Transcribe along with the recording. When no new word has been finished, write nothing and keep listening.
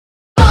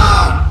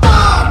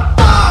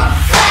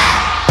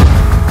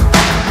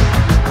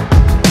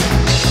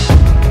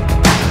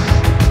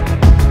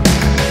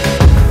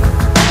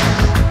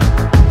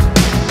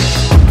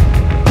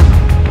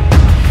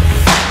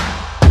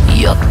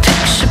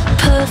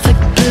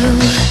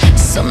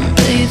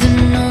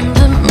sunbathing on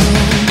the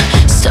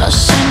moon,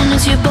 stars shining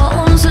as your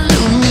bones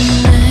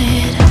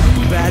illuminate.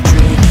 Bad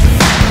dream,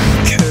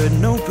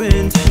 curtain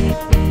opened,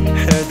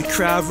 heard the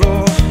crowd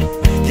roar.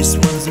 This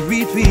one's a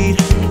repeat,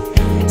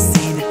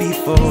 seen it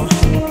before.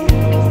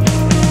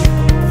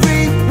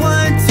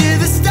 Rewind to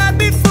the start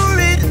before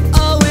it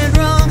all went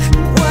wrong.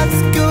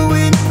 What's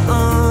going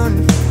on?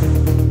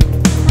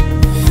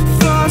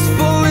 Fast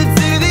forward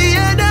to the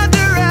end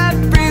after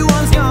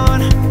everyone's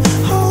gone.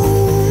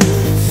 Oh,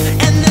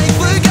 and they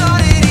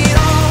forgot it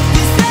all.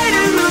 This ain't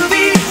a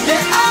movie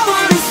that I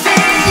wanna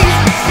see.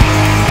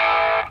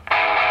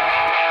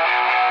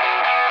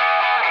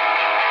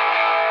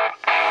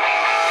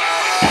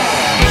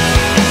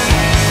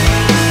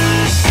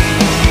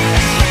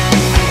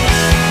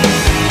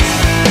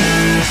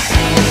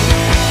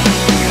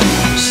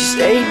 She's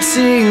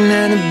 18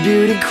 and a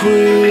beauty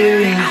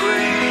queen.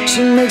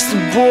 She makes the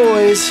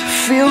boys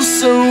feel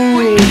so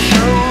weak.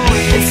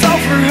 It's all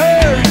for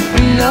her,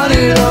 not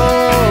at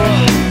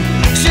all.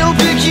 She'll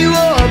pick you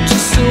up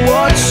just to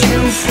watch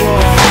you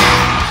fall.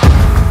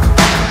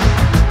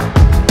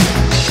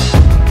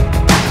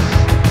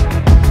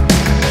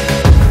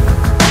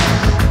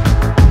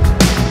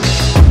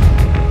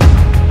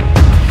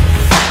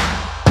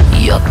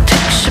 Your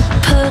picture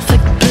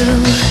perfect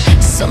blue,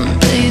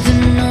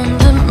 sunbathing on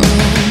the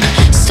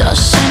moon, stars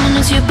shining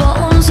as your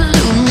bones